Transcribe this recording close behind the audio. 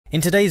In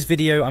today's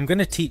video, I'm going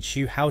to teach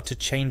you how to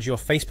change your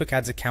Facebook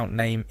ads account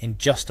name in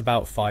just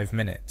about 5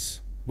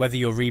 minutes. Whether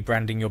you're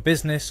rebranding your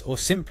business or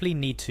simply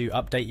need to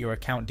update your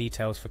account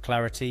details for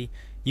clarity,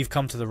 you've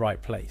come to the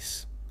right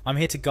place. I'm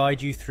here to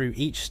guide you through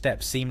each step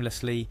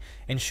seamlessly,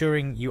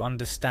 ensuring you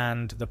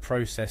understand the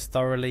process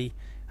thoroughly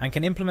and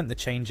can implement the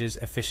changes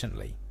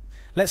efficiently.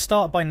 Let's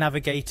start by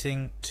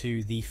navigating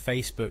to the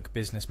Facebook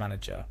Business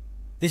Manager.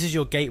 This is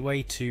your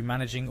gateway to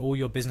managing all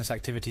your business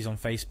activities on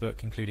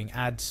Facebook, including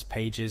ads,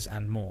 pages,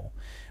 and more.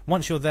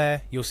 Once you're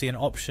there, you'll see an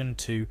option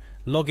to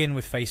log in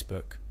with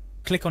Facebook.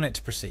 Click on it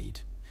to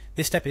proceed.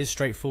 This step is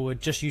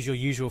straightforward, just use your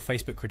usual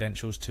Facebook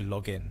credentials to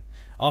log in.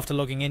 After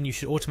logging in, you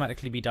should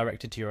automatically be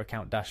directed to your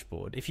account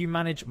dashboard. If you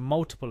manage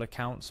multiple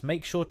accounts,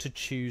 make sure to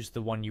choose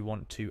the one you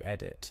want to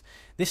edit.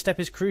 This step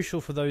is crucial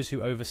for those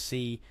who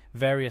oversee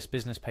various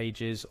business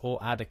pages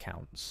or ad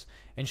accounts,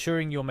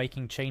 ensuring you're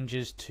making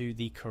changes to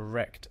the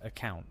correct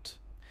account.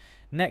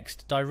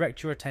 Next,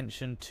 direct your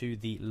attention to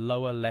the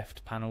lower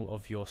left panel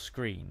of your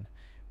screen,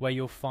 where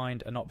you'll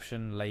find an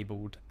option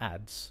labeled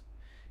Ads.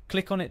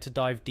 Click on it to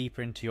dive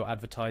deeper into your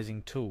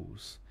advertising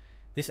tools.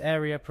 This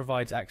area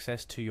provides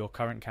access to your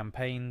current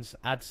campaigns,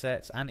 ad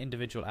sets, and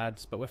individual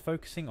ads, but we're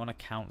focusing on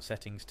account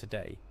settings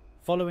today.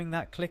 Following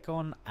that, click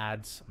on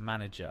Ads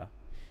Manager.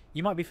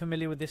 You might be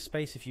familiar with this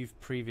space if you've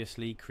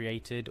previously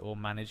created or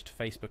managed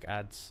Facebook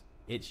ads.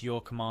 It's your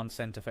command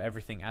center for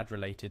everything ad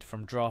related,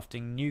 from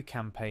drafting new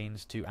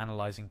campaigns to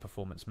analyzing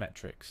performance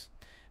metrics.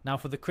 Now,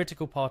 for the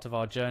critical part of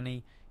our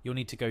journey, you'll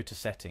need to go to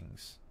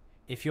Settings.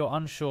 If you're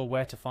unsure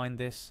where to find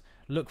this,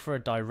 look for a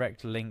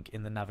direct link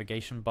in the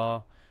navigation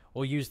bar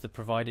or use the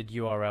provided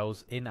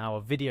URLs in our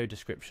video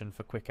description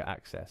for quicker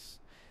access.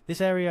 This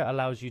area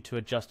allows you to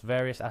adjust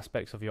various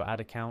aspects of your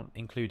ad account,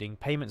 including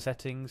payment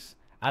settings,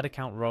 ad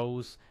account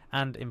roles,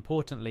 and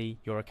importantly,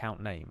 your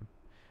account name.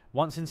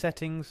 Once in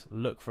Settings,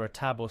 look for a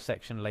tab or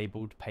section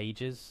labeled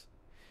Pages.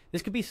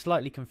 This could be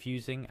slightly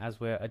confusing as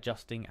we're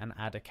adjusting an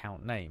ad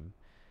account name,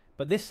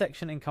 but this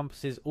section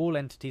encompasses all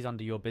entities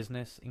under your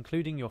business,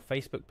 including your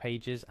Facebook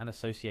pages and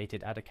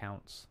associated ad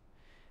accounts.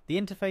 The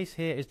interface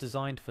here is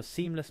designed for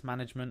seamless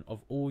management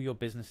of all your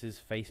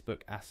business's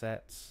Facebook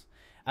assets.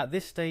 At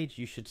this stage,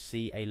 you should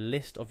see a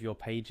list of your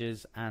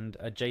pages and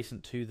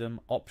adjacent to them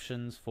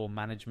options for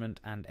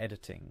management and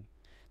editing.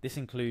 This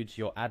includes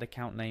your ad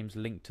account names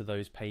linked to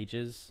those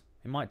pages.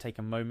 It might take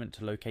a moment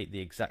to locate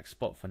the exact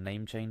spot for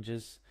name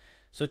changes,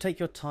 so take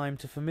your time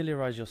to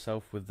familiarize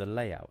yourself with the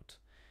layout.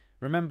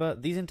 Remember,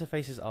 these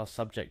interfaces are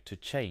subject to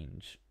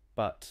change,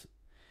 but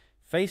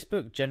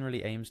Facebook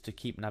generally aims to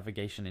keep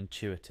navigation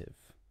intuitive.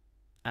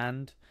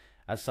 And,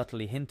 as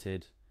subtly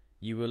hinted,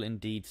 you will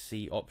indeed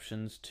see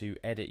options to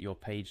edit your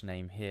page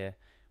name here,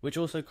 which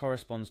also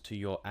corresponds to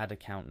your ad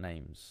account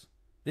names.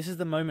 This is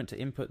the moment to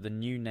input the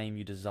new name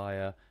you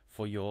desire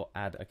for your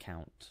ad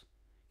account.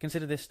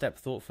 Consider this step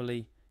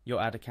thoughtfully. Your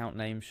ad account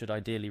name should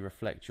ideally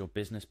reflect your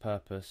business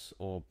purpose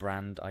or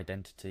brand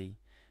identity,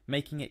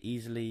 making it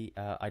easily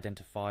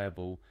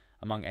identifiable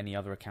among any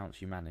other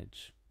accounts you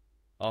manage.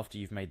 After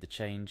you've made the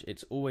change,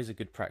 it's always a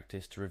good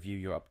practice to review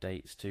your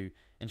updates to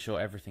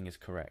ensure everything is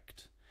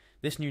correct.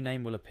 This new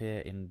name will appear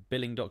in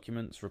billing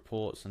documents,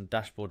 reports, and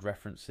dashboard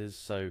references,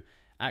 so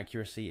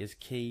accuracy is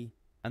key,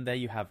 and there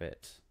you have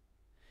it.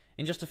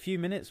 In just a few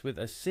minutes, with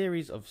a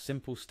series of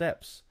simple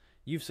steps,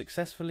 you've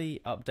successfully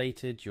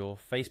updated your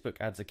Facebook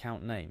ads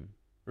account name.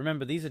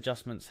 Remember, these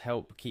adjustments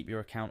help keep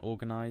your account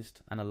organized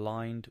and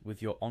aligned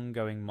with your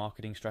ongoing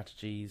marketing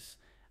strategies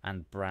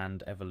and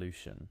brand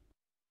evolution.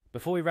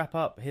 Before we wrap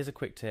up, here's a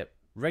quick tip.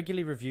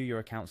 Regularly review your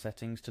account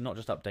settings to not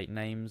just update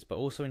names, but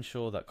also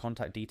ensure that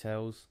contact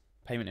details,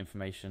 payment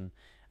information,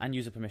 and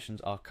user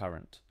permissions are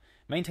current.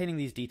 Maintaining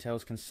these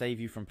details can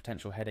save you from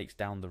potential headaches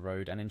down the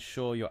road and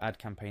ensure your ad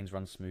campaigns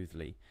run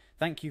smoothly.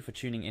 Thank you for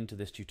tuning into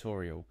this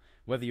tutorial.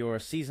 Whether you're a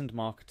seasoned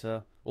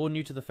marketer or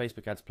new to the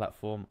Facebook ads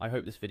platform, I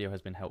hope this video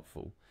has been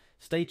helpful.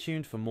 Stay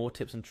tuned for more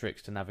tips and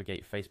tricks to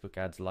navigate Facebook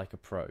ads like a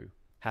pro.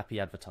 Happy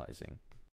advertising.